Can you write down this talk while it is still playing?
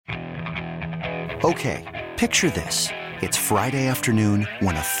Okay, picture this. It's Friday afternoon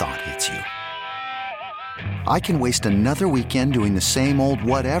when a thought hits you. I can waste another weekend doing the same old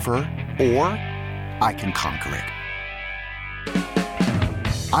whatever, or I can conquer it.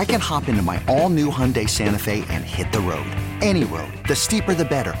 I can hop into my all-new Hyundai Santa Fe and hit the road. Any road. The steeper, the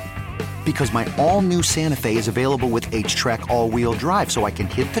better. Because my all-new Santa Fe is available with H-Track all-wheel drive, so I can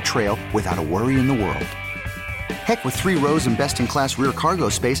hit the trail without a worry in the world. Heck, with 3 rows and best-in-class rear cargo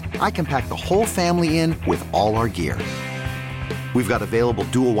space, I can pack the whole family in with all our gear. We've got available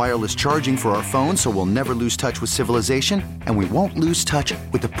dual wireless charging for our phones, so we'll never lose touch with civilization, and we won't lose touch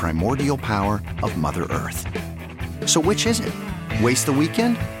with the primordial power of Mother Earth. So which is it? Waste the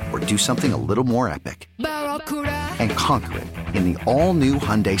weekend or do something a little more epic? And conquer it in the all-new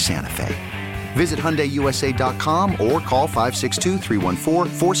Hyundai Santa Fe. Visit HyundaiUSA.com or call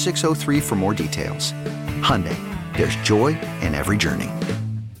 562-314-4603 for more details. Hyundai, there's joy in every journey.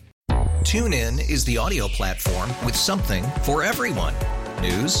 TuneIn is the audio platform with something for everyone.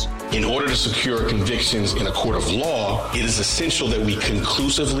 News. In order to secure convictions in a court of law, it is essential that we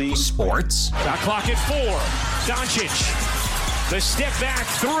conclusively. Sports. Got clock at 4. Doncic. The step back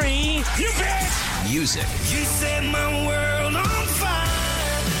 3. You bet. Music. You set my world on fire.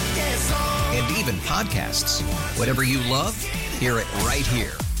 Yes, and even podcasts. Whatever you love, hear it right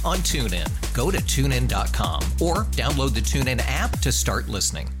here on TuneIn. Go to TuneIn.com or download the TuneIn app to start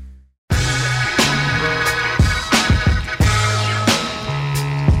listening.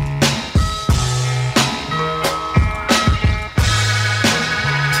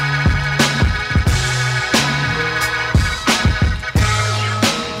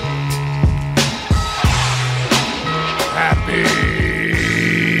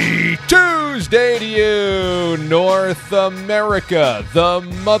 Tuesday to you, North America. The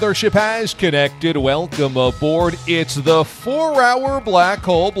mothership has connected. Welcome aboard. It's the 4-hour Black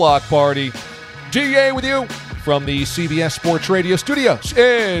Hole Block Party. DA with you from the CBS Sports Radio studios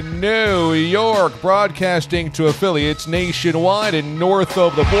in New York, broadcasting to affiliates nationwide and north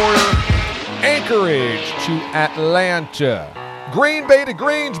of the border. Anchorage to Atlanta. Green Bay to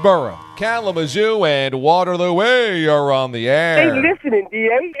Greensboro, Kalamazoo, and Waterloo Way are on the air. They listening,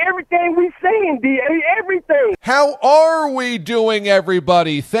 D.A. Everything we saying, D.A. Everything. How are we doing,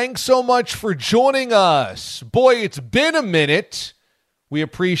 everybody? Thanks so much for joining us. Boy, it's been a minute. We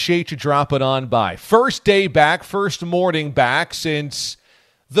appreciate you dropping on by. First day back, first morning back since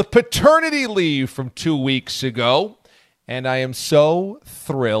the paternity leave from 2 weeks ago. And I am so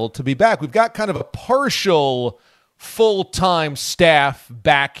thrilled to be back. We've got kind of a partial full-time staff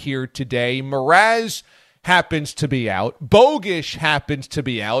back here today. Mraz happens to be out. Bogish happens to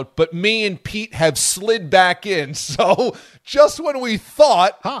be out. But me and Pete have slid back in. So just when we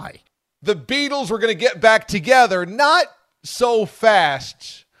thought the Beatles were going to get back together, not so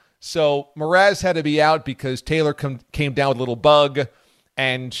fast. So Mraz had to be out because Taylor came down with a little bug.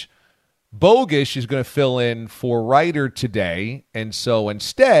 And Bogish is going to fill in for Ryder today, and so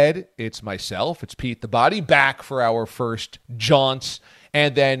instead, it's myself, it's Pete the Body, back for our first jaunts,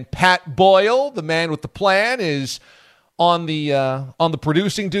 and then Pat Boyle, the man with the plan, is on the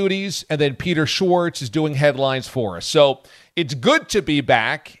producing duties, and then Peter Schwartz is doing headlines for us. So it's good to be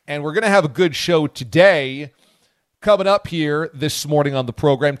back, and we're going to have a good show today. Coming up here this morning on the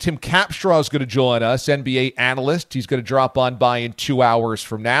program, Tim Capstraw is going to join us, NBA analyst. He's going to drop on by in 2 hours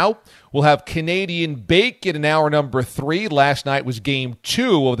from now. We'll have Canadian Bacon in hour number 3. Last night was game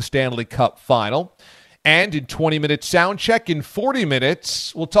 2 of the Stanley Cup final. And in 20-minute sound check, in 40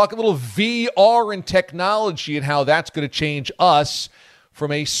 minutes, we'll talk a little VR and technology and how that's going to change us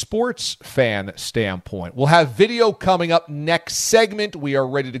from a sports fan standpoint. We'll have video coming up next segment. We are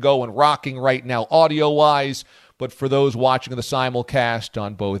ready to go and rocking right now audio-wise. But for those watching the simulcast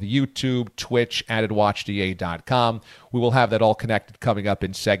on both YouTube, Twitch, and at WatchDA.com, we will have that all connected coming up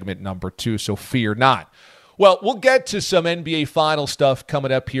in segment number 2, so fear not. Well, we'll get to some NBA final stuff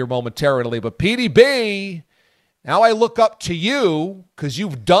coming up here momentarily, but PDB, now I look up to you because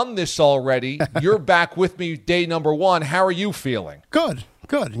you've done this already. You're back with me day number 1. How are you feeling? Good.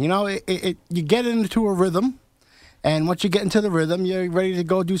 You know, you get into a rhythm, and once you get into the rhythm, you're ready to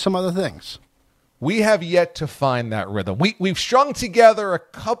go do some other things. We have yet to find that rhythm. We've strung together a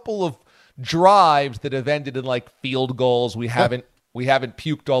couple of drives that have ended in like field goals. We haven't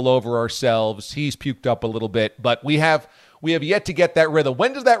puked all over ourselves. He's puked up a little bit, but we have yet to get that rhythm.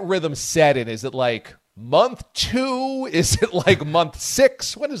 When does that rhythm set in? Is it like month 2? Is it like month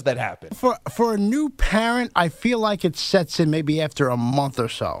 6? When does that happen? For a new parent, I feel like it sets in maybe after a month or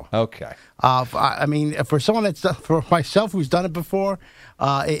so. Okay. I mean, for someone that's for myself who's done it before,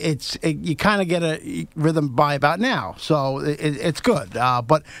 you kind of get a rhythm by about now, so it's good.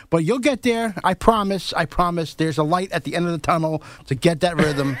 But you'll get there. I promise. There's a light at the end of the tunnel to get that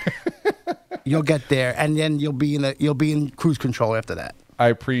rhythm. You'll get there, and then you'll be in cruise control after that. I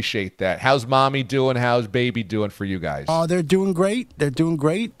appreciate that. How's mommy doing? How's baby doing for you guys? Oh, they're doing great. Their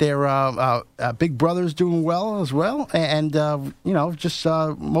big brother's doing well as well, and just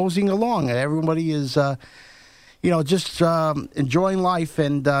moseying along. Everybody is, just enjoying life,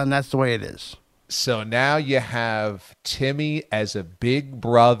 and that's the way it is. So now you have Timmy as a big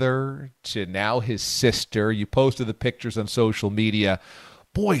brother to now his sister. You posted the pictures on social media.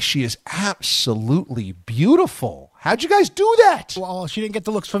 Boy, she is absolutely beautiful. How'd you guys do that? Well, she didn't get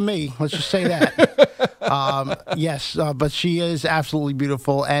the looks from me. Let's just say that. Yes, but she is absolutely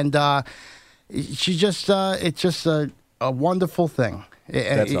beautiful, and she just it's just a wonderful thing.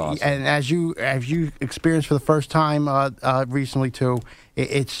 That's awesome. And as you experienced for the first time recently too,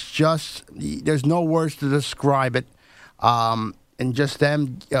 it's just there's no words to describe it. And just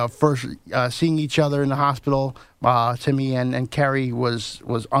them first seeing each other in the hospital, Timmy and Kerry was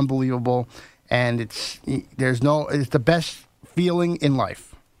unbelievable, and it's the best feeling in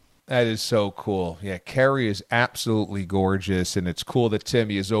life. That is so cool. Yeah, Kerry is absolutely gorgeous, and it's cool that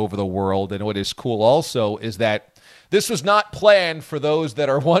Timmy is over the world. And what is cool also is that this was not planned, for those that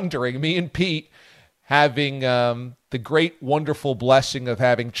are wondering. Me and Pete having the great, wonderful blessing of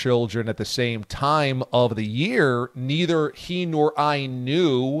having children at the same time of the year, neither he nor I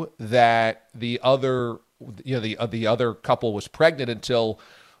knew that the other couple was pregnant until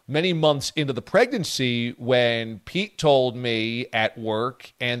many months into the pregnancy, when Pete told me at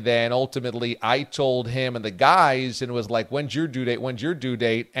work, and then ultimately I told him and the guys, and it was like, when's your due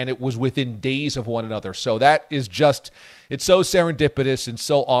date? And it was within days of one another. So that is just, it's so serendipitous and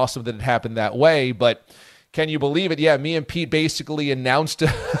so awesome that it happened that way. But can you believe it? Yeah, me and Pete basically announced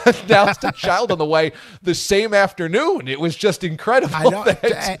a child on the way the same afternoon. It was just incredible. I know.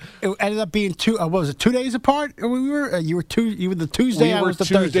 It ended up being 2. What was it? 2 days apart? You were the Tuesday. We I were was the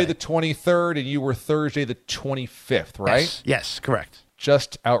Tuesday Thursday. the 23rd, and you were Thursday the 25th, right? Yes, correct.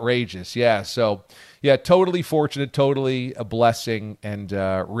 Just outrageous, yeah. So, yeah, totally fortunate, totally a blessing, and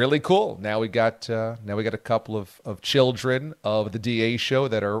really cool. Now we got a couple of children of the DA show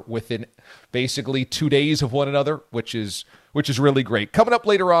that are within basically 2 days of one another, which is really great. Coming up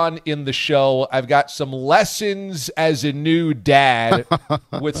later on in the show, I've got some lessons as a new dad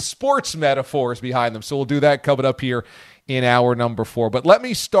with sports metaphors behind them. So we'll do that coming up here in hour number 4. But let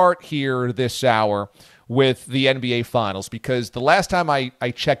me start here this hour with the NBA Finals, because the last time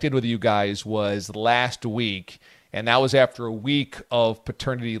I checked in with you guys was last week, and that was after a week of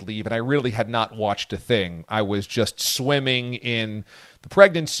paternity leave, and I really had not watched a thing. I was just swimming in the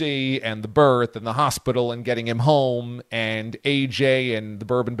pregnancy and the birth and the hospital and getting him home, and AJ and the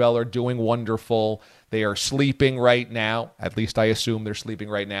Bourbon Bell are doing wonderful. They are sleeping right now. At least I assume they're sleeping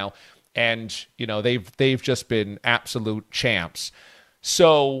right now. And, they've just been absolute champs.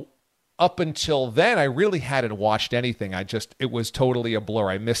 So up until then, I really hadn't watched anything. It was totally a blur.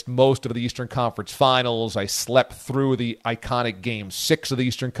 I missed most of the Eastern Conference Finals. I slept through the iconic Game 6 of the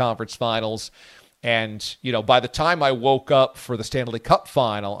Eastern Conference Finals. And, by the time I woke up for the Stanley Cup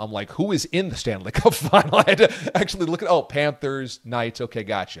Final, I'm like, who is in the Stanley Cup Final? I had to actually look at, Panthers, Knights, okay,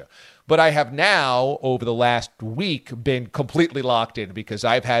 gotcha. But I have now, over the last week, been completely locked in because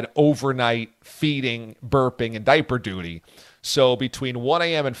I've had overnight feeding, burping, and diaper duty. So between 1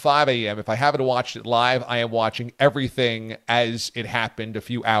 a.m. and 5 a.m., if I haven't watched it live, I am watching everything as it happened a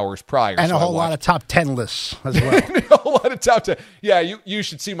few hours prior. And a whole lot of top 10 lists as well. A whole lot of top 10. Yeah, you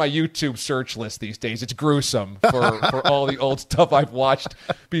should see my YouTube search list these days. It's gruesome for all the old stuff I've watched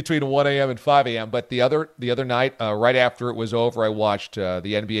between 1 a.m. and 5 a.m. But the other night, right after it was over, I watched the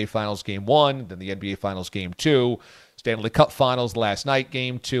NBA Finals Game 1, then the NBA Finals Game 2, Stanley Cup Finals last night,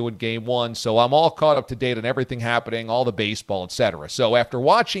 Game 2 and Game 1. So I'm all caught up to date on everything happening, all the baseball, etc. So after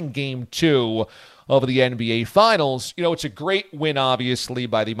watching Game 2 of the NBA Finals, it's a great win, obviously,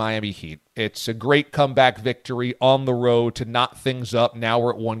 by the Miami Heat. It's a great comeback victory on the road to knot things up. Now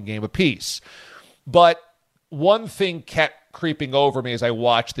we're at 1 game apiece. But one thing kept creeping over me as I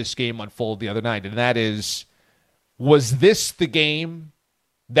watched this game unfold the other night, and that is, was this the game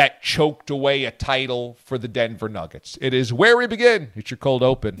that choked away a title for the Denver Nuggets? It is where we begin. It's your cold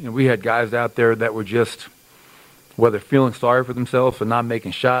open. We had guys out there that were just, whether feeling sorry for themselves for not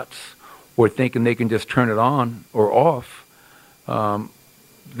making shots or thinking they can just turn it on or off,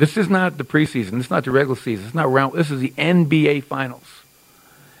 This is not the preseason. This is not the regular season. It's not round. This is the NBA Finals.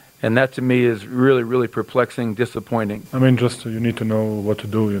 And that to me is really, really perplexing, disappointing. I mean, just you need to know what to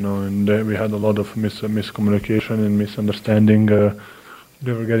do, and we had a lot of miscommunication and misunderstanding.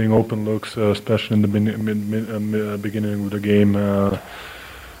 They were getting open looks, especially in the beginning of the game,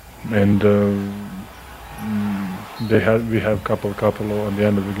 and we have couple on the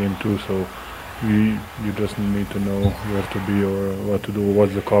end of the game too. So you just need to know where to be or what to do,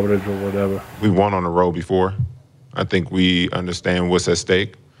 what's the coverage or whatever. We won on the road before. I think we understand what's at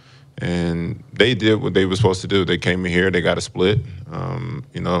stake. And they did what they were supposed to do. They came in here, they got a split.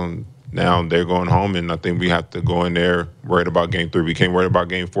 Now they're going home, and I think we have to go in there worried about Game 3. We can't worry about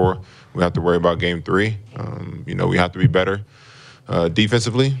Game 4. We have to worry about Game 3. We have to be better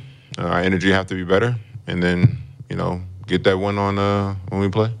defensively. Our energy have to be better, and then get that one on when we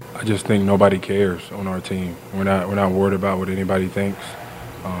play. I just think nobody cares on our team. We're not worried about what anybody thinks.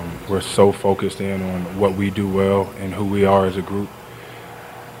 We're so focused in on what we do well and who we are as a group,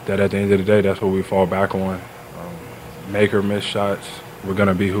 that at the end of the day, that's what we fall back on. Make or miss shots, we're going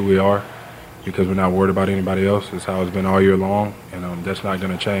to be who we are because we're not worried about anybody else. It's how it's been all year long, and that's not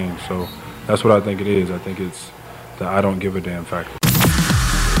going to change. So that's what I think it is. I think it's the I don't give a damn factor.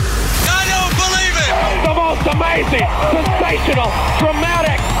 I don't believe it! The most amazing, sensational,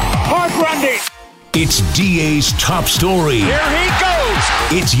 dramatic, heart-rending. It's DA's top story. Here he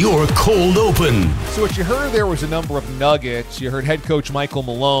goes! It's your cold open. So what you heard there was a number of nuggets. You heard head coach Michael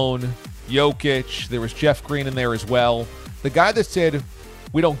Malone, Jokic. There was Jeff Green in there as well. The guy that said,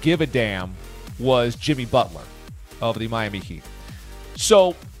 we don't give a damn, was Jimmy Butler of the Miami Heat.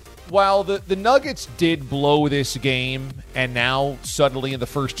 So while the Nuggets did blow this game, and now suddenly in the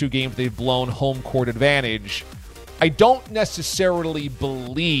first two games they've blown home court advantage, I don't necessarily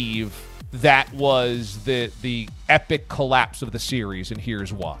believe that was the epic collapse of the series, and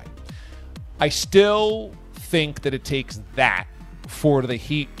here's why. I still think that it takes that for the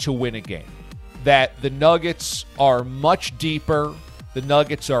Heat to win a game. That the Nuggets are much deeper. The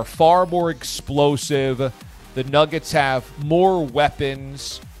Nuggets are far more explosive. The Nuggets have more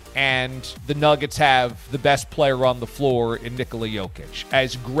weapons. And the Nuggets have the best player on the floor in Nikola Jokic.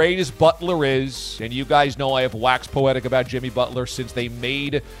 As great as Butler is, and you guys know I have waxed poetic about Jimmy Butler since they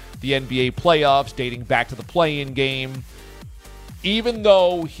made the NBA playoffs, dating back to the play-in game. Even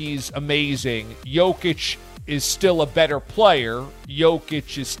though he's amazing, Jokic is still a better player.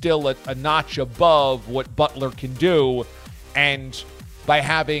 Jokic is still a notch above what Butler can do. And by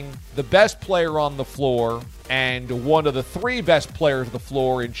having the best player on the floor and one of the three best players on the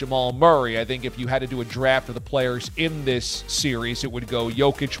floor in Jamal Murray, I think if you had to do a draft of the players in this series, it would go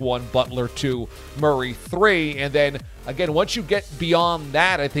Jokic 1, Butler 2, Murray 3. And then, again, once you get beyond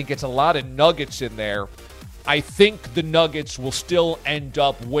that, I think it's a lot of nuggets in there. I think the Nuggets will still end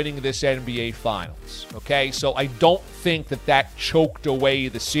up winning this NBA Finals, okay? So I don't think that choked away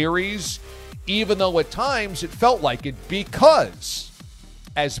the series, even though at times it felt like it, because,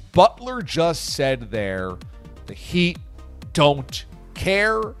 as Butler just said there, the Heat don't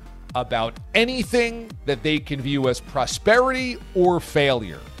care about anything that they can view as prosperity or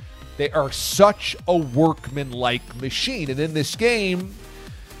failure. They are such a workmanlike machine. And in this game,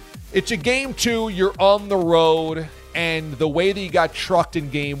 it's a game 2, you're on the road, and the way that you got trucked in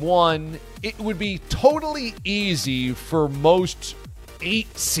game 1, it would be totally easy for most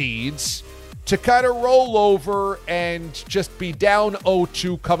 8 seeds to kind of roll over and just be down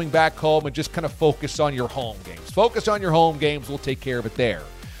 0-2 coming back home and just kind of focus on your home games. Focus on your home games, we'll take care of it there.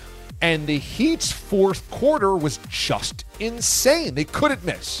 And the Heat's fourth quarter was just insane. They couldn't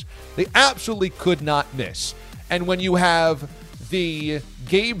miss. They absolutely could not miss. And when you have the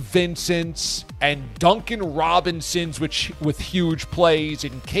Gabe Vincents and Duncan Robinsons with huge plays,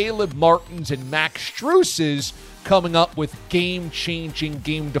 and Caleb Martins and Max Struess's coming up with game-changing,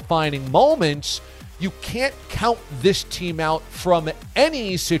 game-defining moments, you can't count this team out from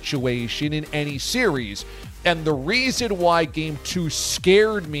any situation in any series. And the reason why Game 2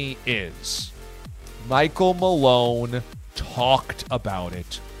 scared me is Michael Malone talked about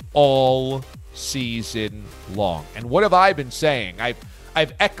it all season long. And what have I been saying?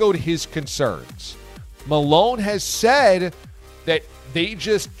 I've echoed his concerns. Malone has said that they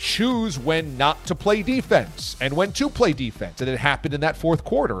just choose when not to play defense and when to play defense. And it happened in that fourth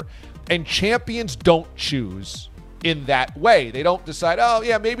quarter. And champions don't choose in that way. They don't decide, oh,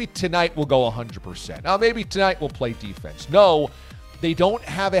 yeah, maybe tonight we'll go 100%. Oh, maybe tonight we'll play defense. No, they don't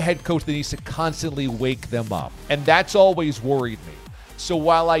have a head coach that needs to constantly wake them up. And that's always worried me. So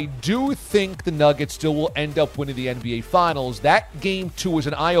while I do think the Nuggets still will end up winning the NBA Finals, that Game 2 is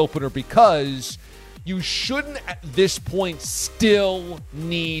an eye-opener because you shouldn't at this point still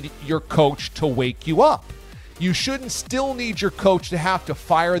need your coach to wake you up. You shouldn't still need your coach to have to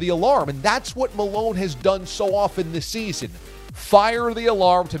fire the alarm. And that's what Malone has done so often this season. Fire the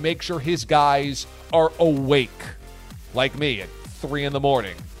alarm to make sure his guys are awake. Like me at 3 in the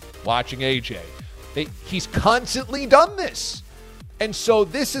morning watching AJ. He's constantly done this. And so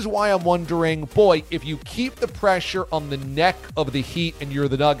this is why I'm wondering, boy, if you keep the pressure on the neck of the Heat and you're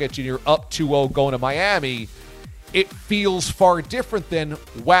the Nuggets and you're up 2-0 going to Miami, it feels far different than,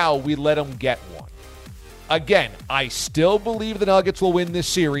 wow, we let them get one. Again, I still believe the Nuggets will win this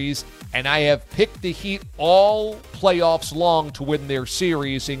series, and I have picked the Heat all playoffs long to win their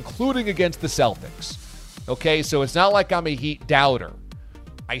series, including against the Celtics. Okay, so it's not like I'm a Heat doubter.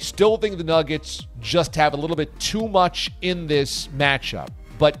 I still think the Nuggets just have a little bit too much in this matchup.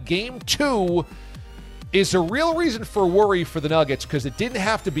 But Game 2 is a real reason for worry for the Nuggets because it didn't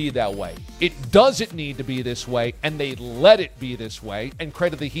have to be that way. It doesn't need to be this way, and they let it be this way, and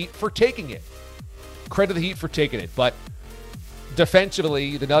credit the Heat for taking it. Credit the Heat for taking it. But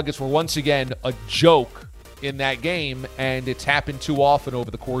defensively, the Nuggets were once again a joke in that game, and it's happened too often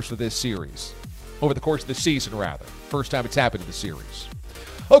over the course of this series. Over the course of the season, rather. First time it's happened in the series.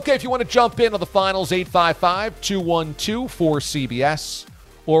 Okay, if you want to jump in on the finals, 855-212-4CBS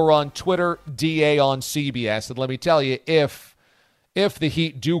or on Twitter, DA on CBS. And let me tell you, if the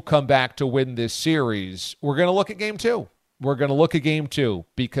Heat do come back to win this series, we're going to look at Game 2. We're going to look at Game 2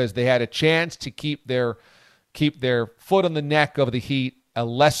 because they had a chance to keep their foot on the neck of the Heat, a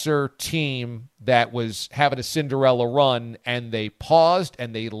lesser team that was having a Cinderella run, and they paused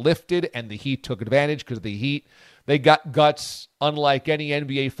and they lifted, and the Heat took advantage because the Heat, they got guts unlike any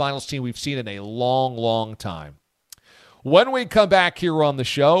NBA Finals team we've seen in a long, long time. When we come back here on the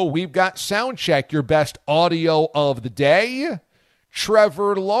show, we've got Soundcheck, your best audio of the day.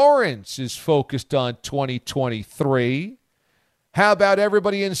 Trevor Lawrence is focused on 2023. How about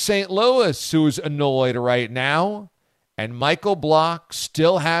everybody in St. Louis who's annoyed right now? And Michael Block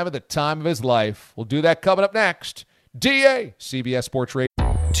still having the time of his life. We'll do that coming up next. DA, CBS Sports Radio.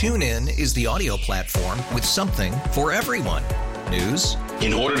 TuneIn is the audio platform with something for everyone. News.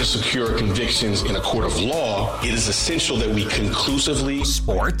 In order to secure convictions in a court of law, it is essential that we conclusively.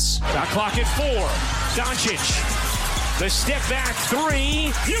 Sports. Shot clock at 4. Doncic. The step back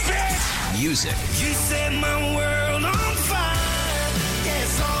 3. You bet. Music. You set my world on fire.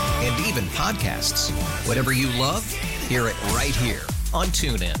 Yes, and even podcasts. Whatever you love, hear it right here on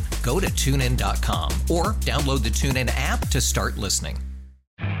TuneIn. Go to TuneIn.com or download the TuneIn app to start listening.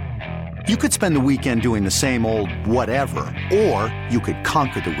 You could spend the weekend doing the same old whatever, or you could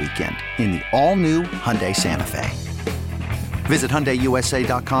conquer the weekend in the all-new Hyundai Santa Fe. Visit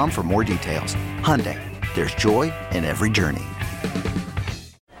HyundaiUSA.com for more details. Hyundai, there's joy in every journey.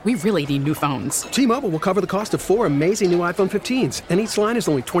 We really need new phones. T-Mobile will cover the cost of 4 amazing new iPhone 15s, and each line is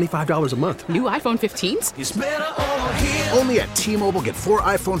only $25 a month. New iPhone 15s? It's better over here. Only at T-Mobile, get 4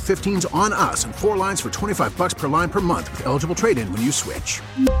 iPhone 15s on us and 4 lines for $25 per line per month with eligible trade-in when you switch.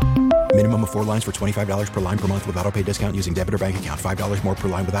 Minimum of 4 lines for $25 per line per month with autopay discount using debit or bank account. $5 more per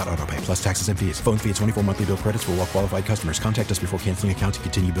line without autopay, plus taxes and fees. Phone fee at 24 monthly bill credits for well-qualified customers. Contact us before canceling account to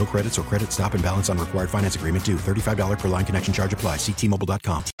continue bill credits or credit stop and balance on required finance agreement due. $35 per line connection charge applies. See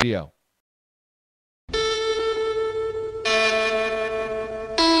T-Mobile.com.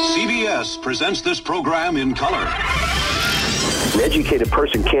 CBS presents this program in color. An educated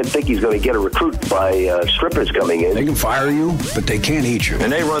person can't think he's going to get a recruit by strippers coming in. They can fire you, but they can't eat you. And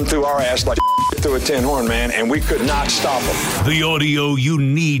they run through our ass like through a tin horn, man, and we could not stop them. The audio you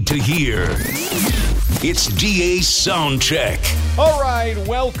need to hear. It's DA's Soundcheck. All right,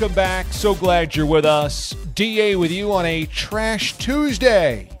 welcome back. So glad you're with us. DA with you on a Trash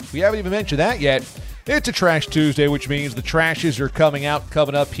Tuesday. We haven't even mentioned that yet. It's a Trash Tuesday, which means the trashes are coming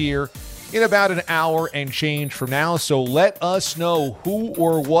up here in about an hour and change from now. So let us know who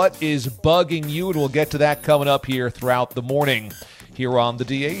or what is bugging you, and we'll get to that coming up here throughout the morning here on the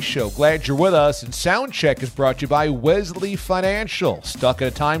DA Show. Glad you're with us. And Soundcheck is brought to you by Wesley Financial. Stuck in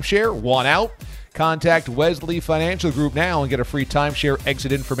a timeshare? Want out? Contact Wesley Financial Group now and get a free timeshare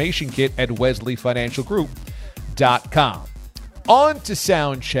exit information kit at wesleyfinancialgroup.com. On to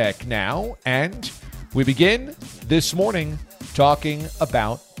Soundcheck now, and we begin this morning talking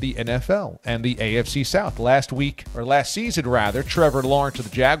about the NFL and the AFC South. Last season, Trevor Lawrence of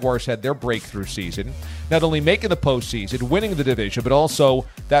the Jaguars had their breakthrough season, not only making the postseason, winning the division, but also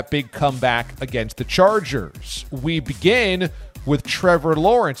that big comeback against the Chargers. We begin with Trevor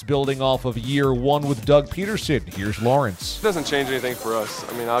Lawrence building off of year one with Doug Peterson. Here's Lawrence. It doesn't change anything for us.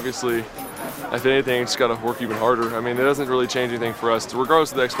 I mean, obviously, if anything, it's got to work even harder. I mean, it doesn't really change anything for us.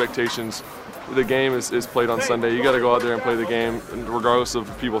 Regardless of the expectations, the game is played on Sunday. You got to go out there and play the game, and regardless of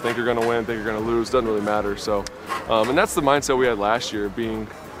if people think you're going to win, think you're going to lose, doesn't really matter. So, and that's the mindset we had last year, being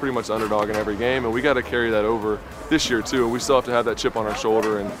pretty much the underdog in every game, and we got to carry that over this year too. We still have to have that chip on our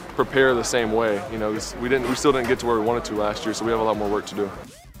shoulder and prepare the same way. You know, we still didn't get to where we wanted to last year, so we have a lot more work to do.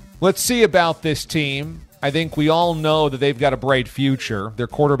 Let's see about this team. I think we all know that they've got a bright future. Their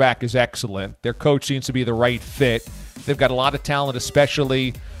quarterback is excellent. Their coach seems to be the right fit. They've got a lot of talent,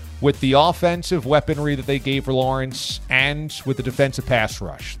 especially with the offensive weaponry that they gave for Lawrence and with the defensive pass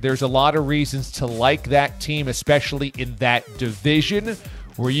rush. There's a lot of reasons to like that team, especially in that division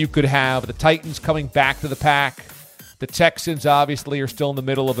where you could have the Titans coming back to the pack. The Texans obviously are still in the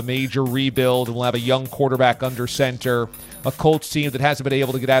middle of a major rebuild and will have a young quarterback under center. A Colts team that hasn't been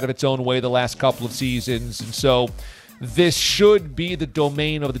able to get out of its own way the last couple of seasons. And so this should be the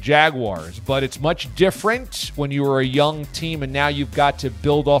domain of the Jaguars. But it's much different when you were a young team and now you've got to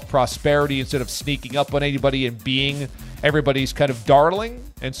build off prosperity instead of sneaking up on anybody and being everybody's kind of darling.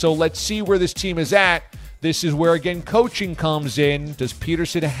 And so let's see where this team is at. This is where, again, coaching comes in. Does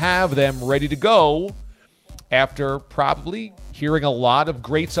Peterson have them ready to go after probably hearing a lot of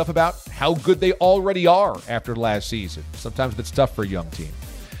great stuff about how good they already are after last season? Sometimes it's tough for a young team.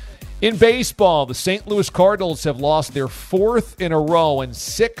 In baseball, the St. Louis Cardinals have lost their 4th in a row and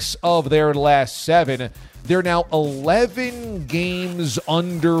 6 of their last 7. They're now 11 games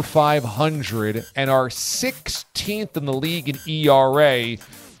under 500 and are 16th in the league in ERA,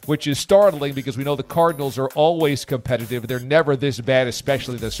 which is startling because we know the Cardinals are always competitive. They're never this bad,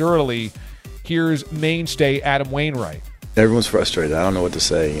 especially this early. Here's mainstay Adam Wainwright. Everyone's frustrated. I don't know what to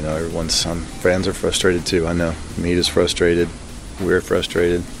say. You know, some fans are frustrated too. I know. Media's frustrated. We're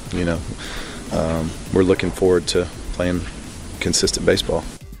frustrated. You know, we're looking forward to playing consistent baseball.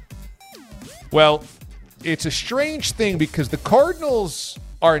 Well, it's a strange thing because the Cardinals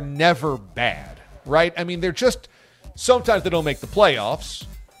are never bad, right? I mean, they're just sometimes they don't make the playoffs,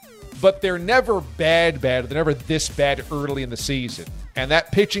 but they're never bad. They're never this bad early in the season. And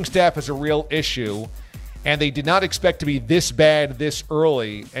that pitching staff is a real issue, and they did not expect to be this bad this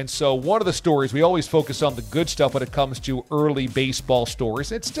early. And so one of the stories, we always focus on the good stuff when it comes to early baseball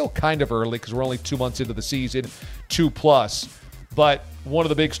stories. It's still kind of early because we're only 2 months into the season, 2+. But one of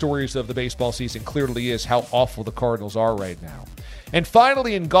the big stories of the baseball season clearly is how awful the Cardinals are right now. And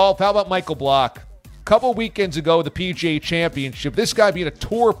finally in golf, how about Michael Block? A couple weekends ago, the PGA Championship, this guy being a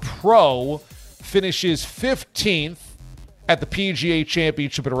Tour Pro finishes 15th at the PGA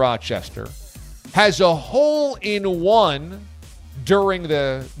Championship in Rochester, has a hole-in-one during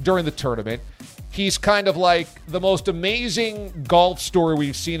the tournament. He's kind of like the most amazing golf story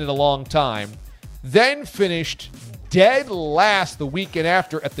we've seen in a long time. Then finished dead last the weekend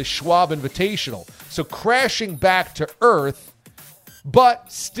after at the Schwab Invitational. So crashing back to earth,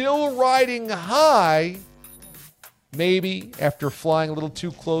 but still riding high, maybe after flying a little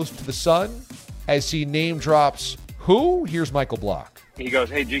too close to the sun, as he name drops who? Here's Michael Block. He goes,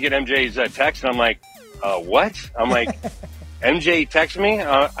 hey, did you get MJ's text? And I'm like, what? I'm like, MJ texted me?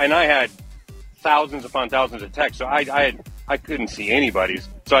 And I had thousands upon thousands of texts, so I couldn't see anybody's.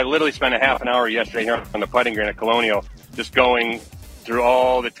 So I literally spent a half an hour yesterday here on the putting green at Colonial just going through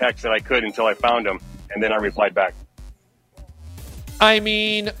all the texts that I could until I found them, and then I replied back. I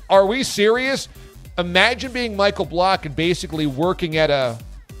mean, are we serious? Imagine being Michael Block and basically working at a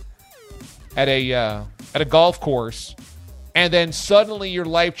golf course, and then suddenly your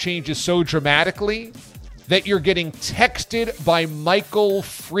life changes so dramatically that you're getting texted by Michael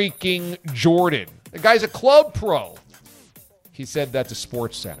freaking Jordan. The guy's a club pro. He said that to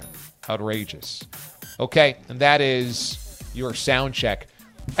SportsCenter. Outrageous. Okay, and that is your sound check.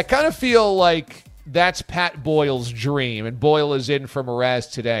 I kind of feel like that's Pat Boyle's dream, and Boyle is in for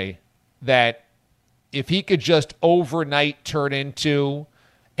Mraz today, that if he could just overnight turn into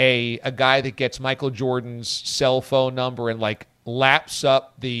a guy that gets Michael Jordan's cell phone number and like laps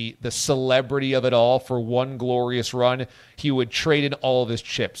up the celebrity of it all for one glorious run, he would trade in all of his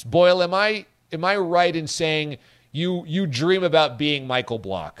chips. Boyle, am I right in saying you dream about being Michael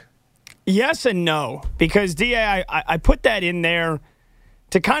Block? Yes and no, because DA, I put that in there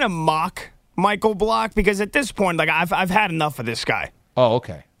to kind of mock Michael Block, because at this point, like I've had enough of this guy. Oh,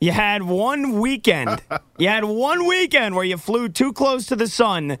 okay. You had one weekend. Where you flew too close to the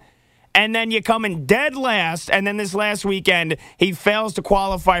sun, and then you come in dead last, and then this last weekend, he fails to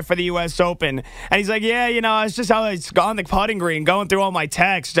qualify for the U.S. Open. And he's like, yeah, it's just how it's on the putting green, going through all my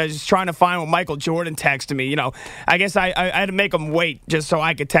texts, just trying to find what Michael Jordan texted me. I guess I had to make him wait just so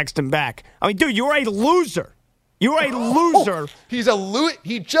I could text him back. I mean, dude, you're a loser. You're a loser. He's a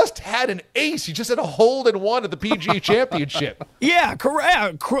He just had an ace. He just had a hole in one at the PGA Championship. Yeah,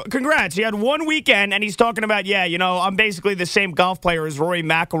 congrats. He had one weekend, and he's talking about, I'm basically the same golf player as Rory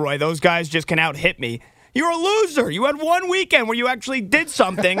McIlroy. Those guys just can out-hit me. You're a loser. You had one weekend where you actually did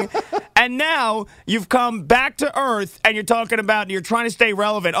something, and now you've come back to earth, and you're talking about you're trying to stay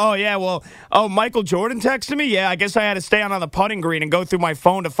relevant. Michael Jordan texted me? Yeah, I guess I had to stay on the putting green and go through my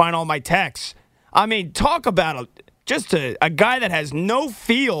phone to find all my texts. I mean, talk about a guy that has no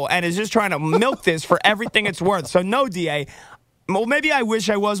feel and is just trying to milk this for everything it's worth. So, no, DA. Well, maybe I wish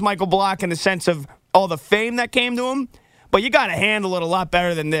I was Michael Block in the sense of all the fame that came to him, but you got to handle it a lot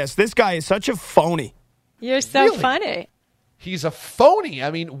better than this. This guy is such a phony. You're so funny. He's a phony.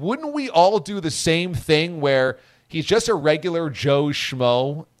 I mean, wouldn't we all do the same thing where he's just a regular Joe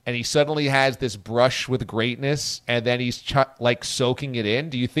Schmo and he suddenly has this brush with greatness and then he's soaking it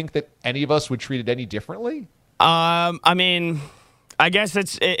in? Do you think that any of us would treat it any differently? I guess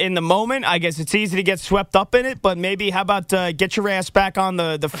it's in the moment. I guess it's easy to get swept up in it, but maybe how about get your ass back on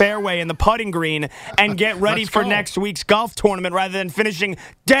the fairway and the putting green and get ready for next week's golf tournament rather than finishing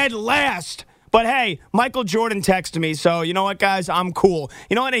dead last. But, hey, Michael Jordan texted me, so you know what, guys? I'm cool.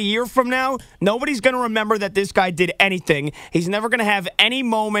 You know what? A year from now, nobody's going to remember that this guy did anything. He's never going to have any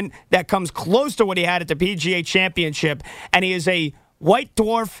moment that comes close to what he had at the PGA Championship, and he is a white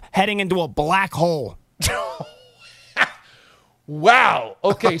dwarf heading into a black hole. Wow.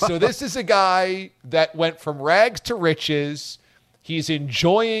 Okay, so this is a guy that went from rags to riches. He's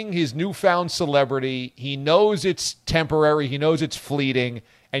enjoying his newfound celebrity. He knows it's temporary. He knows it's fleeting.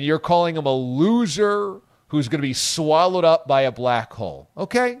 And you're calling him a loser who's going to be swallowed up by a black hole.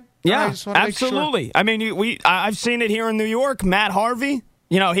 Okay? Yeah, absolutely. Sure. I mean, I've seen it here in New York. Matt Harvey,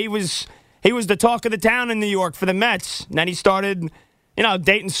 he was the talk of the town in New York for the Mets. And then he started,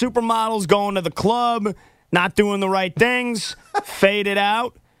 dating supermodels, going to the club, not doing the right things, faded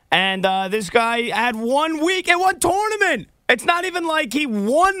out. And this guy had 1 week and one tournament. It's not even like he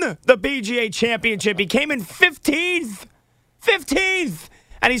won the PGA Championship. He came in 15th. 15th.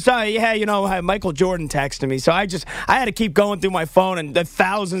 And he's saying, Michael Jordan texted me. So I had to keep going through my phone and the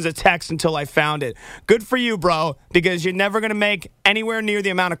thousands of texts until I found it. Good for you, bro, because you're never going to make anywhere near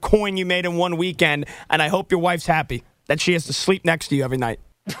the amount of coin you made in one weekend. And I hope your wife's happy that she has to sleep next to you every night.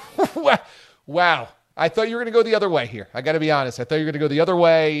 Wow. I thought you were going to go the other way here. I got to be honest. I thought you were going to go the other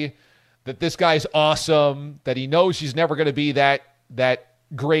way, that this guy's awesome, that he knows he's never going to be that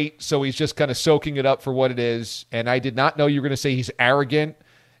great, so he's just kind of soaking it up for what it is. And I did not know you were going to say he's arrogant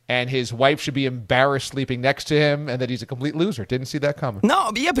and his wife should be embarrassed sleeping next to him and that he's a complete loser. Didn't see that coming. No,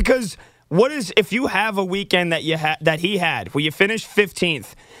 but yeah, because if you have a weekend that that he had where you finished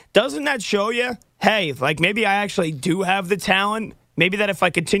 15th, doesn't that show you, hey, maybe I actually do have the talent? Maybe that if I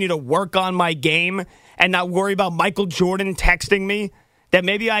continue to work on my game and not worry about Michael Jordan texting me, that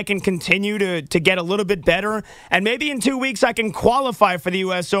maybe I can continue to get a little bit better, and maybe in 2 weeks I can qualify for the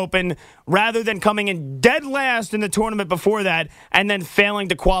U.S. Open rather than coming in dead last in the tournament before that and then failing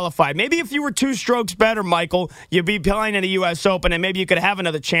to qualify. Maybe if you were 2 strokes better, Michael, you'd be playing in the U.S. Open, and maybe you could have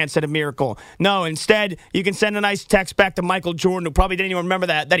another chance at a miracle. No, instead, you can send a nice text back to Michael Jordan, who probably didn't even remember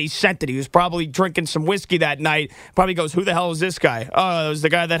that he sent it. He was probably drinking some whiskey that night. Probably goes, who the hell is this guy? Oh, it was the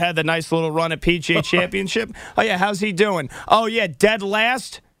guy that had the nice little run at PGA Championship. Oh, yeah, how's he doing? Oh, yeah, dead last.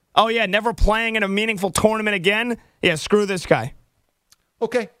 Oh, yeah, never playing in a meaningful tournament again? Yeah, screw this guy.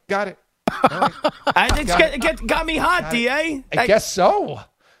 Okay, got it. Right. It got me hot, DA. I guess so.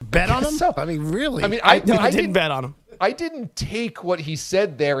 Bet on him? So. I mean, really? I mean, I didn't bet on him. I didn't take what he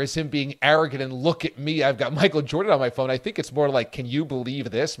said there as him being arrogant and look at me. I've got Michael Jordan on my phone. I think it's more like, can you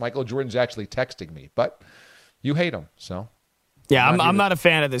believe this? Michael Jordan's actually texting me. But you hate him, so. Yeah, I'm not a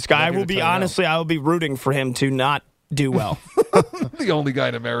fan of this guy. I will be rooting for him to not do well. The only guy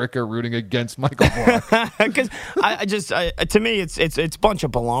in America rooting against Michael Block. Because to me, it's a bunch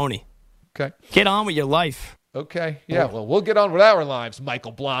of baloney. Okay. Get on with your life. Okay. Yeah, well, we'll get on with our lives,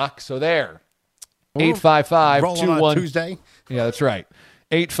 Michael Block. So there. 855-21 Tuesday. Yeah, that's right.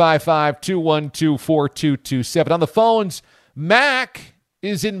 855-212-4227. On the phones, Mac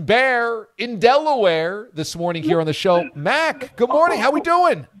is in Bear in Delaware this morning here on the show. Mac, good morning. How we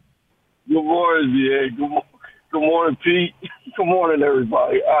doing? Good morning, VA. Good morning, Pete. Good morning,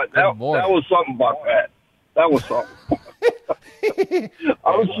 everybody. That was something about that. That was something. I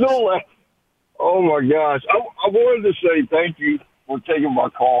was still laughing. Oh, my gosh. I wanted to say thank you for taking my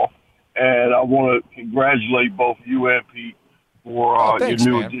call, and I want to congratulate both you and Pete for thanks,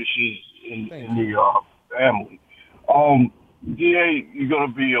 your new man. additions in the family. DA, you're going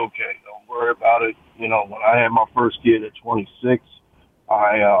to be okay. Don't worry about it. You know, when I had my first kid at 26,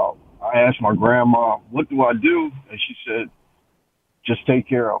 I I asked my grandma, what do I do? And she said, just take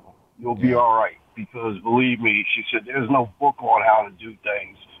care of them. You'll be all right. Because believe me, she said, there's no book on how to do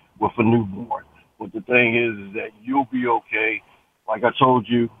things with a newborn. But the thing is that you'll be okay. Like I told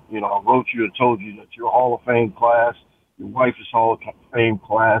you, I wrote you and told you that you're Hall of Fame class, your wife is Hall of Fame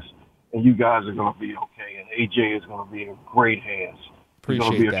class, and you guys are going to be okay. And AJ is going to be in great hands. Appreciate He's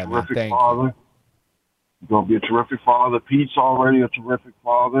going to be a that, terrific father. He's going to be a terrific father. Pete's already a terrific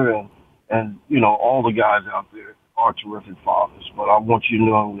father, and all the guys out there are terrific fathers. But I want you to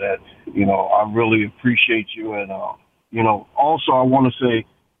know that, I really appreciate you. And, also I want to say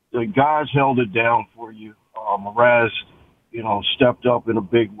the guys held it down for you. Mraz, stepped up in a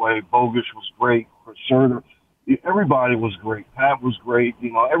big way. Bogus was great. Serta, everybody was great. Pat was great.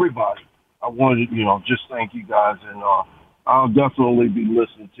 Everybody. I wanted to, just thank you guys. And I'll definitely be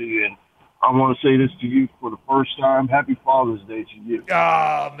listening to you. And I want to say this to you for the first time. Happy Father's Day to you.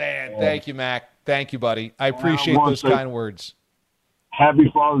 Oh, man. Thank you, Mac. Thank you, buddy. I appreciate those kind words.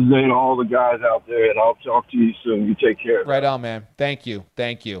 Happy Father's Day to all the guys out there, and I'll talk to you soon. You take care. Right on, man. Thank you.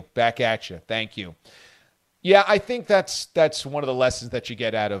 Thank you. Back at you. Thank you. Yeah, I think that's one of the lessons that you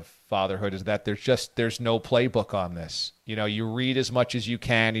get out of fatherhood is that there's no playbook on this. You read as much as you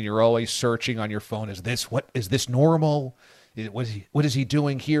can, and you're always searching on your phone. Is this normal? What is he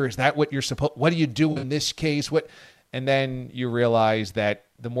doing here? Is that what you're supposed? What do you do in this case? And then you realize that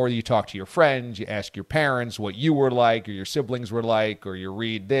the more you talk to your friends, you ask your parents what you were like or your siblings were like, or you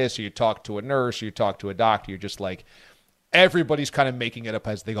read this, or you talk to a nurse, or you talk to a doctor, you're just like, everybody's kind of making it up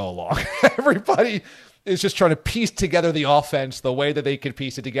as they go along. Everybody is just trying to piece together the offense the way that they can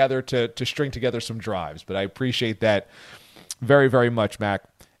piece it together to string together some drives. But I appreciate that very, very much, Mac.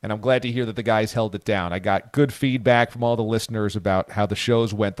 And I'm glad to hear that the guys held it down. I got good feedback from all the listeners about how the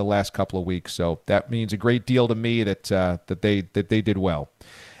shows went the last couple of weeks. So that means a great deal to me that they did well.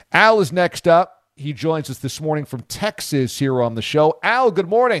 Al is next up. He joins us this morning from Texas here on the show. Al, good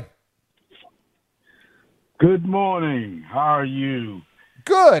morning. Good morning. How are you?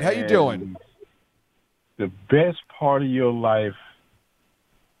 Good. How you doing? The best part of your life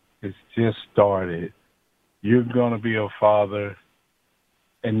has just started. You're going to be a father.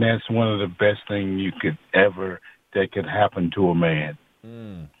 And that's one of the best things that could happen to a man.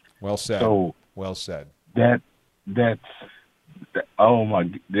 Well said. So well said. Oh my,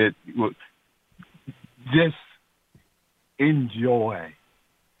 just enjoy.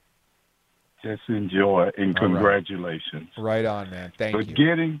 Just enjoy, and congratulations. Right on, man. Thank you. But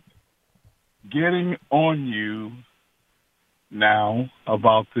getting on you now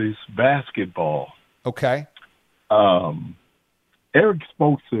about this basketball. Okay. Eric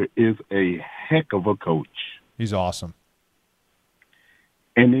Spoelstra is a heck of a coach. He's awesome.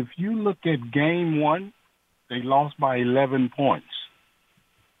 And if you look at game one, they lost by 11 points.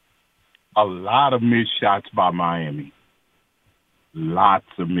 A lot of missed shots by Miami. Lots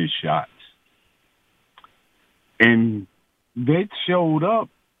of missed shots. And they showed up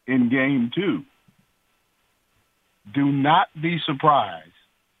in game two. Do not be surprised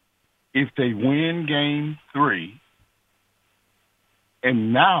if they win game three.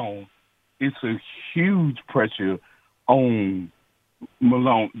 And now it's a huge pressure on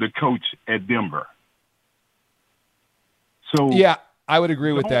Malone, the coach at Denver. So yeah, I would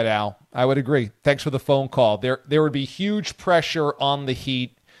agree with that, Al. I would agree. Thanks for the phone call. There would be huge pressure on the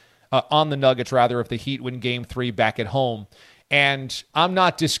Heat, on the Nuggets rather, if the Heat win Game 3 back at home. And I'm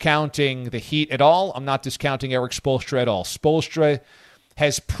not discounting the Heat at all. I'm not discounting Eric Spoelstra at all. Spoelstra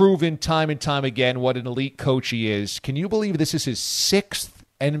has proven time and time again what an elite coach he is. Can you believe this is his 6th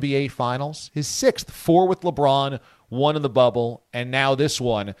NBA Finals? His 6th, 4 with LeBron, 1 in the bubble, and now this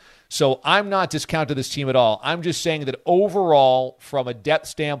one. So I'm not discounting this team at all. I'm just saying that overall, from a depth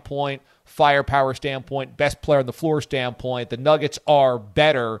standpoint, firepower standpoint, best player on the floor standpoint, the Nuggets are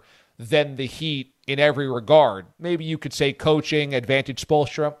better than the Heat in every regard. Maybe you could say coaching, advantage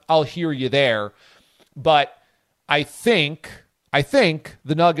Spoelstra. I'll hear you there. But I think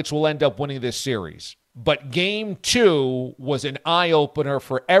the Nuggets will end up winning this series. But Game 2 was an eye-opener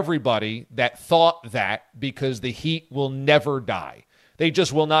for everybody that thought that, because the Heat will never die. They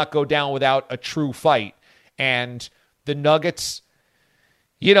just will not go down without a true fight. And the Nuggets,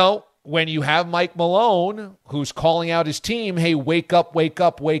 when you have Mike Malone, who's calling out his team, hey, wake up, wake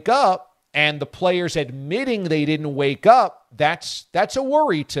up, wake up, and the players admitting they didn't wake up, that's a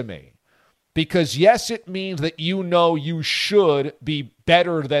worry to me. Because, yes, it means that you should be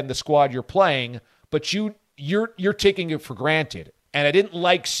better than the squad you're playing, but you're taking it for granted. And I didn't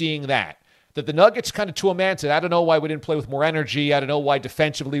like seeing that the Nuggets kind of to a man said, I don't know why we didn't play with more energy. I don't know why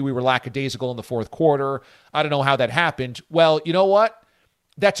defensively we were lackadaisical in the fourth quarter. I don't know how that happened. Well, you know what?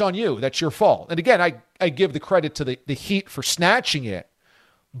 that's on you. That's your fault. And again, I give the credit to the Heat for snatching it,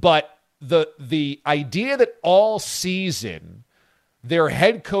 but the idea that all season their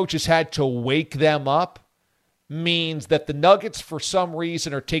head coach has had to wake them up means that the Nuggets, for some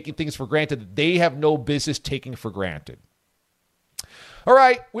reason, are taking things for granted that they have no business taking for granted. All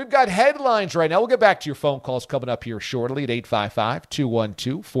right, we've got headlines right now. We'll get back to your phone calls coming up here shortly at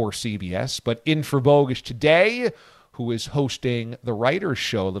 855-212-4CBS. But in for Bogus today, who is hosting the Writers'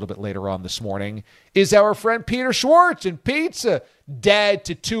 Show a little bit later on this morning, is our friend Peter Schwartz. And Pete's a dad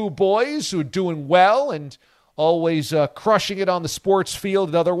to two boys who are doing well and always crushing it on the sports field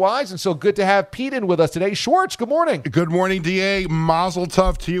and otherwise. And so good to have Pete in with us today. Schwartz, good morning. Good morning, DA. Mazel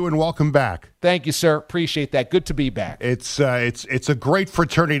tov to you and welcome back. Thank you, sir. Appreciate that. Good to be back. It's a great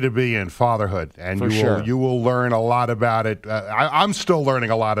fraternity to be in, fatherhood. And you will learn a lot about it. I'm still learning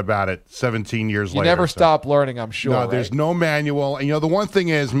a lot about it 17 years later. You never stop learning, I'm sure. No, there's no manual. And, the one thing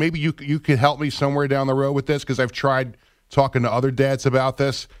is maybe you could help me somewhere down the road with this because I've tried talking to other dads about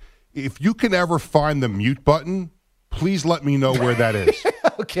this. If you can ever find the mute button, please let me know where that is.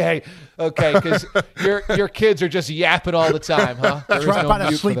 Okay, because your kids are just yapping all the time, huh? Try to find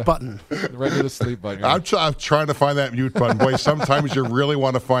a sleep button. The regular sleep button. I'm trying to find that mute button. Boy, sometimes you really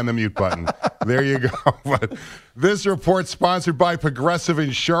want to find the mute button. There you go. But this report sponsored by Progressive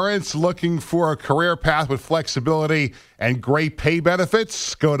Insurance. Looking for a career path with flexibility and great pay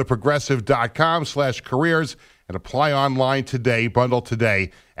benefits? Go to progressive.com/careers and apply online today. Bundle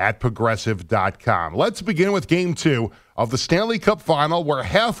today at progressive.com. Let's begin with Game 2 of the Stanley Cup Final. We're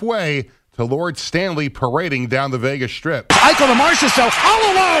halfway to Lord Stanley parading down the Vegas Strip. Eichel to Marchessault, all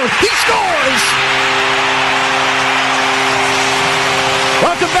alone. He scores!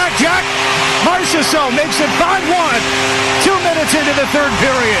 Welcome back, Jack. Marchessault makes it 5-1. 2 minutes into the third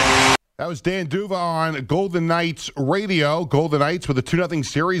period. That was Dan Duva on Golden Knights radio. Golden Knights with a 2-0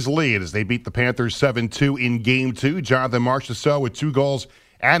 series lead as they beat the Panthers 7-2 in Game 2. Jonathan Marchessault with 2 goals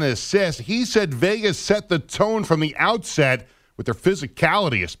and an assist. He said Vegas set the tone from the outset with their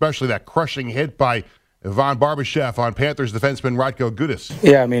physicality, especially that crushing hit by Ivan Barbashev on Panthers defenseman Radko Gudas.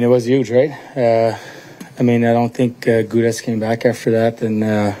 Yeah, it was huge, right? I don't think Gudas came back after that.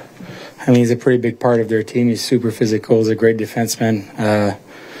 And, he's a pretty big part of their team. He's super physical. He's a great defenseman.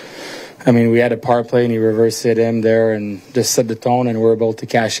 We had a power play, and he reversed hit him there and just set the tone, and we're able to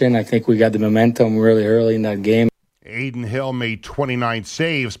cash in. I think we got the momentum really early in that game. Aiden Hill made 29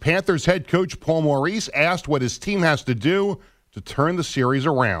 saves. Panthers head coach Paul Maurice asked what his team has to do to turn the series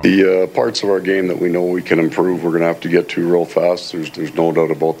around. The parts of our game that we know we can improve, we're going to have to get to real fast. There's no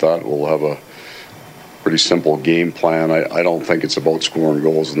doubt about that. We'll have a pretty simple game plan. I don't think it's about scoring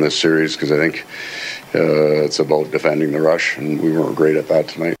goals in this series because I think it's about defending the rush, and we weren't great at that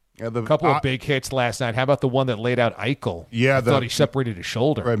tonight. A couple of big hits last night. How about the one that laid out Eichel? Yeah, I thought he separated his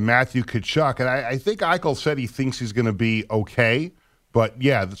shoulder. Right, Matthew Tkachuk. And I think Eichel said he thinks he's going to be okay. But,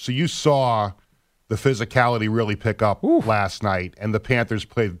 yeah, so you saw the physicality really pick up last night. And the Panthers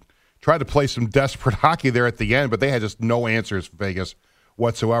tried to play some desperate hockey there at the end, but they had just no answers for Vegas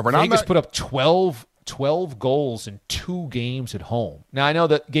whatsoever. And Vegas put up 12 goals in 2 games at home. Now, I know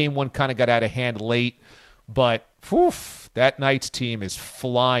that Game 1 kind of got out of hand late, but that Knights team is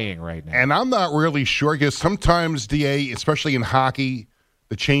flying right now. And I'm not really sure because sometimes, DA, especially in hockey,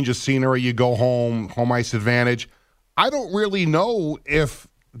 the change of scenery, you go home ice advantage. I don't really know if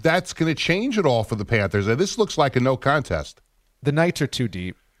that's going to change at all for the Panthers. This looks like a no contest. The Knights are too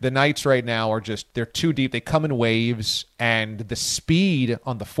deep. The Knights right now they're too deep. They come in waves, and the speed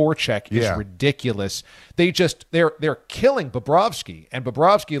on the forecheck is ridiculous. They're killing Bobrovsky, and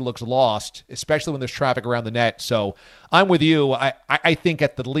Bobrovsky looks lost, especially when there's traffic around the net. So I'm with you. I think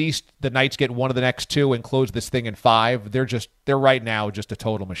at the least the Knights get one of the next 2 and close this thing in 5. They're right now just a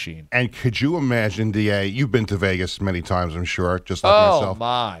total machine. And could you imagine, DA? You've been to Vegas many times, I'm sure, just like myself. Oh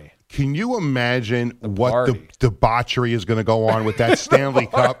my. Can you imagine what the debauchery is going to go on with that Stanley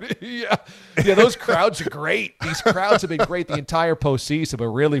Cup? Yeah, those crowds are great. These crowds have been great the entire postseason, but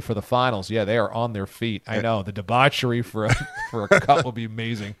really for the finals, they are on their feet. I know. The debauchery for a cup will be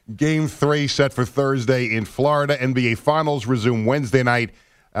amazing. Game 3 set for Thursday in Florida. NBA Finals resume Wednesday night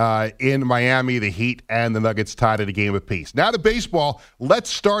in Miami. The Heat and the Nuggets tied at a game apiece. Now to baseball. Let's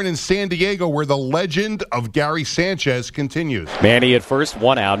start in San Diego, where the legend of Gary Sanchez continues. Manny at first,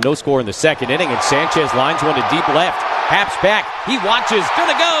 1 out, no score in the second inning, and Sanchez lines one to deep left. Haps back, he watches,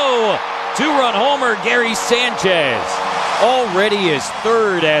 gonna go! 2-run homer, Gary Sanchez. Already his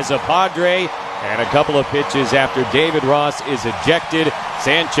 3rd as a Padre, and a couple of pitches after David Ross is ejected.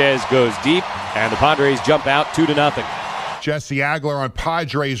 Sanchez goes deep, and the Padres jump out 2-0. Jesse Agler on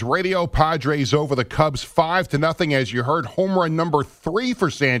Padres Radio. Padres over the Cubs 5-0, as you heard. Home run number 3 for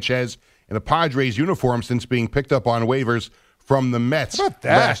Sanchez in a Padres uniform since being picked up on waivers from the Mets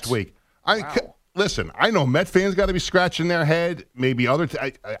last week. Listen, I know Met fans got to be scratching their head. Maybe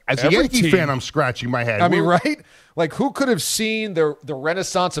as a Yankee fan, I'm scratching my head. I mean, right? Like, who could have seen the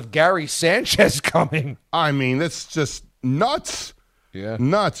renaissance of Gary Sanchez coming? I mean, that's just nuts. Yeah.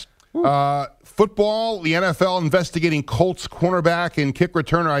 Nuts. Football, the NFL investigating Colts cornerback and kick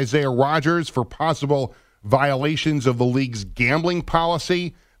returner Isaiah Rodgers for possible violations of the league's gambling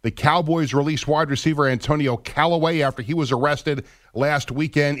policy. The Cowboys released wide receiver Antonio Callaway after he was arrested last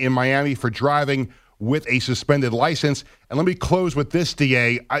weekend in Miami for driving with a suspended license. And let me close with this,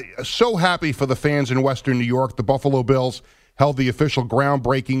 DA. I'm so happy for the fans in Western New York. The Buffalo Bills held the official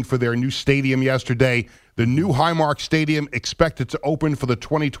groundbreaking for their new stadium yesterday. The new Highmark Stadium expected to open for the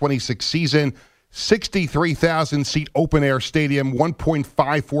 2026 season. 63,000-seat open-air stadium,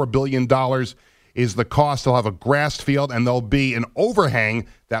 $1.54 billion is the cost. They'll have a grass field, and there'll be an overhang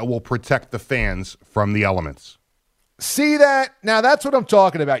that will protect the fans from the elements. See that? Now, that's what I'm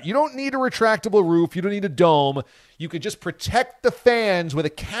talking about. You don't need a retractable roof. You don't need a dome. You could just protect the fans with a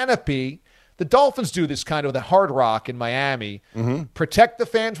canopy. The Dolphins do this kind of with the Hard Rock in Miami. Mm-hmm. Protect the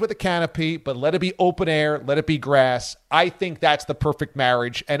fans with a canopy, but let it be open air, let it be grass. I think that's the perfect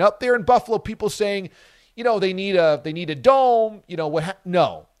marriage. And up there in Buffalo, people saying, they need a dome.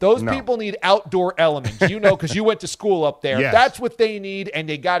 No. Those people need outdoor elements, because you went to school up there. Yes. That's what they need, and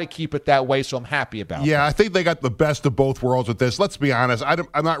they got to keep it that way, so I'm happy about it. Yeah, I think they got the best of both worlds with this. Let's be honest.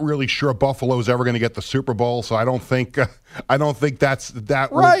 I'm not really sure Buffalo's ever going to get the Super Bowl, so I don't think that's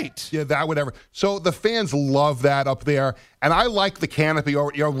that. Right. That would ever. So the fans love that up there, and I like the canopy.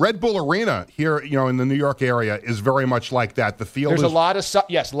 Red Bull Arena here, in the New York area is very much like that. The field There's a lot of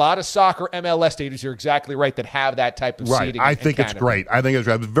soccer MLS stadiums. You're exactly right that have that type of seating. I think it's great.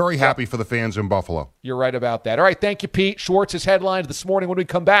 I'm very happy for the fans in Buffalo. You're right about that. All right, thank you, Pete. Schwartz's headlines this morning when we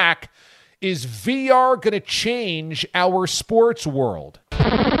come back. Is VR going to change our sports world?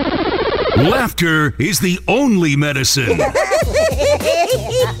 Laughter is the only medicine.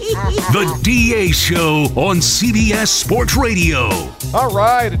 The DA Show on CBS Sports Radio. All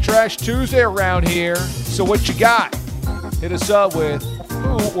right, a Trash Tuesday around here. So what you got? Hit us up with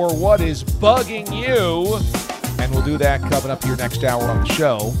who or what is bugging you. And we'll do that coming up here next hour on the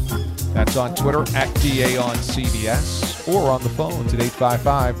show. That's on Twitter @DA on CBS or on the phones at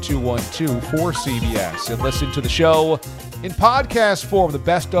 855-212-4CBS. And listen to the show in podcast form. The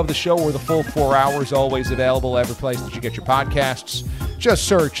best of the show or the full 4 hours, always available every place that you get your podcasts. Just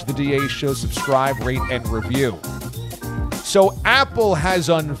search The DA Show, subscribe, rate, and review. So Apple has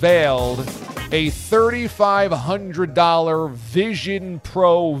unveiled a $3,500 Vision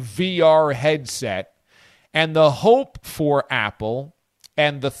Pro VR headset. And the hope for Apple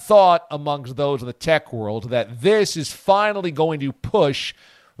and the thought amongst those in the tech world that this is finally going to push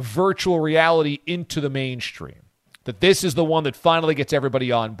virtual reality into the mainstream, that this is the one that finally gets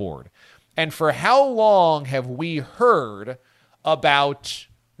everybody on board. And for how long have we heard about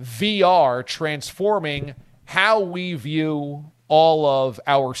VR transforming how we view all of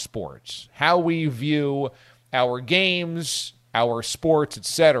our sports, how we view our games, our sports,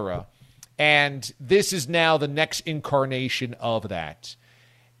 etc.? And this is now the next incarnation of that.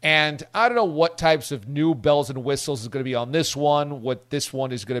 And I don't know what types of new bells and whistles is going to be on this one, what this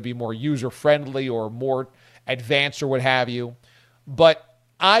one is going to be more user-friendly or more advanced or what have you. But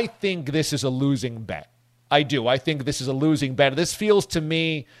I think this is a losing bet. I do. I think this is a losing bet. This feels to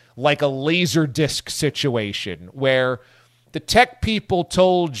me like a Laserdisc situation where the tech people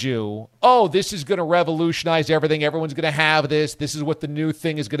told you, oh, this is going to revolutionize everything. Everyone's going to have this. This is what the new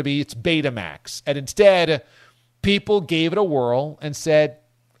thing is going to be. It's Betamax. And instead, people gave it a whirl and said,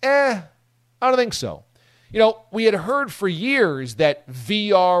 I don't think so. We had heard for years that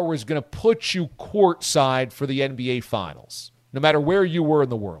VR was going to put you courtside for the NBA Finals, no matter where you were in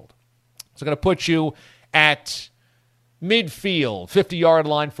the world. It's going to put you at midfield, 50-yard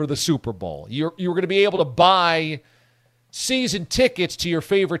line for the Super Bowl. You were going to be able to buy season tickets to your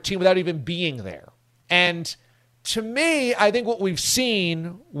favorite team without even being there. And to me, I think what we've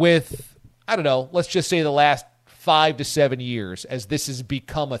seen with, let's just say the last 5 to 7 years as this has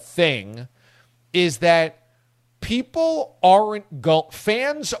become a thing is that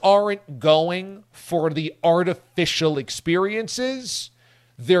fans aren't going for the artificial experiences.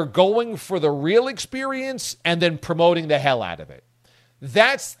 They're going for the real experience and then promoting the hell out of it.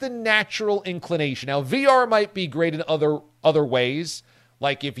 That's the natural inclination. Now, VR might be great in other ways,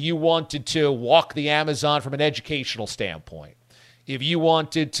 like if you wanted to walk the Amazon from an educational standpoint, if you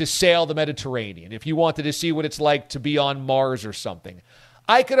wanted to sail the Mediterranean, if you wanted to see what it's like to be on Mars or something.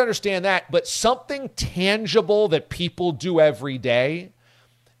 I could understand that, but something tangible that people do every day,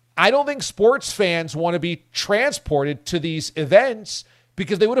 I don't think sports fans want to be transported to these events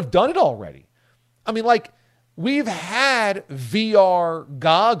because they would have done it already. I mean, like, we've had VR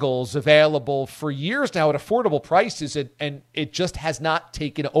goggles available for years now at affordable prices, and it just has not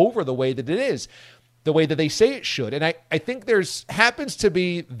taken over the way that it is, the way that they say it should. And I think there's happens to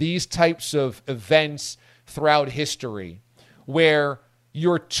be these types of events throughout history where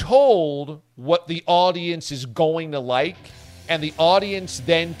you're told what the audience is going to like, and the audience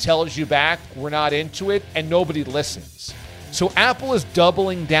then tells you back, we're not into it, and nobody listens. So Apple is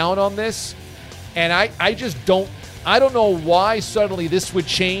doubling down on this, and I don't know why suddenly this would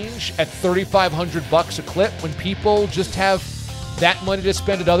change at $3,500 a clip when people just have that money to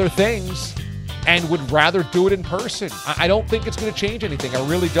spend at other things and would rather do it in person. I don't think it's going to change anything. I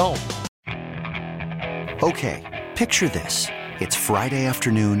really don't. Okay, picture this. It's Friday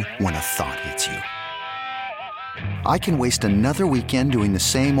afternoon when a thought hits you. I can waste another weekend doing the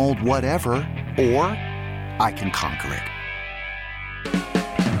same old whatever, or I can conquer it.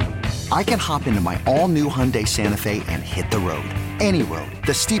 I can hop into my all-new Hyundai Santa Fe and hit the road. Any road.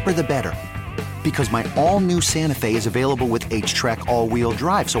 The steeper, the better. Because my all-new Santa Fe is available with H-Track all-wheel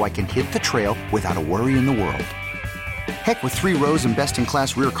drive, so I can hit the trail without a worry in the world. Heck, with 3 rows and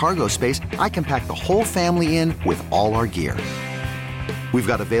best-in-class rear cargo space, I can pack the whole family in with all our gear. We've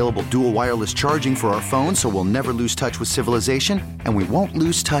got available dual wireless charging for our phones, so we'll never lose touch with civilization, and we won't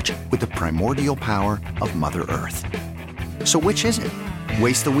lose touch with the primordial power of Mother Earth. So which is it?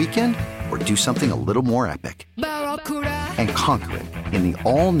 Waste the weekend or do something a little more epic? And conquer it in the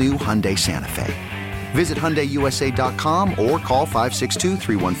all-new Hyundai Santa Fe. Visit HyundaiUSA.com or call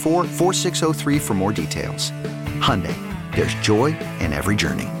 562-314-4603 for more details. Hyundai, there's joy in every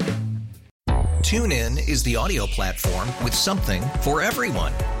journey. TuneIn is the audio platform with something for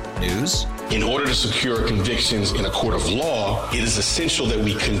everyone. News. In order to secure convictions in a court of law, it is essential that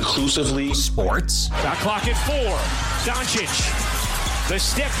we conclusively. Sports. Shot clock at 4. Doncic. The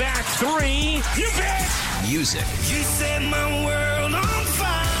step back 3. You bet. Music. You set my world on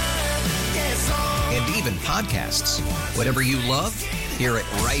fire. Yes, and even podcasts. Whatever you love, hear it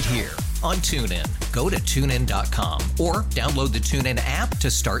right here on TuneIn. Go to TuneIn.com or download the TuneIn app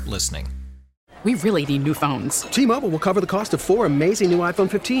to start listening. We really need new phones. T-Mobile will cover the cost of 4 amazing new iPhone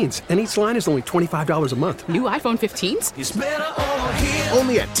 15s, and each line is only $25 a month. New iPhone 15s? It's better over here.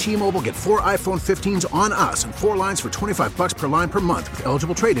 Only at T-Mobile, get 4 iPhone 15s on us and 4 lines for $25 per line per month with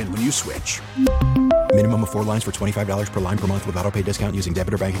eligible trade-in when you switch. Minimum of 4 lines for $25 per line per month with autopay discount using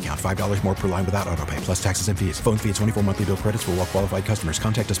debit or bank account. $5 more per line without autopay, plus taxes and fees. Phone fee at 24 monthly bill credits for well-qualified customers.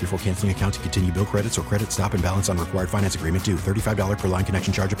 Contact us before canceling account to continue bill credits or credit stop and balance on required finance agreement due. $35 per line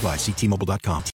connection charge applies. See T-Mobile.com.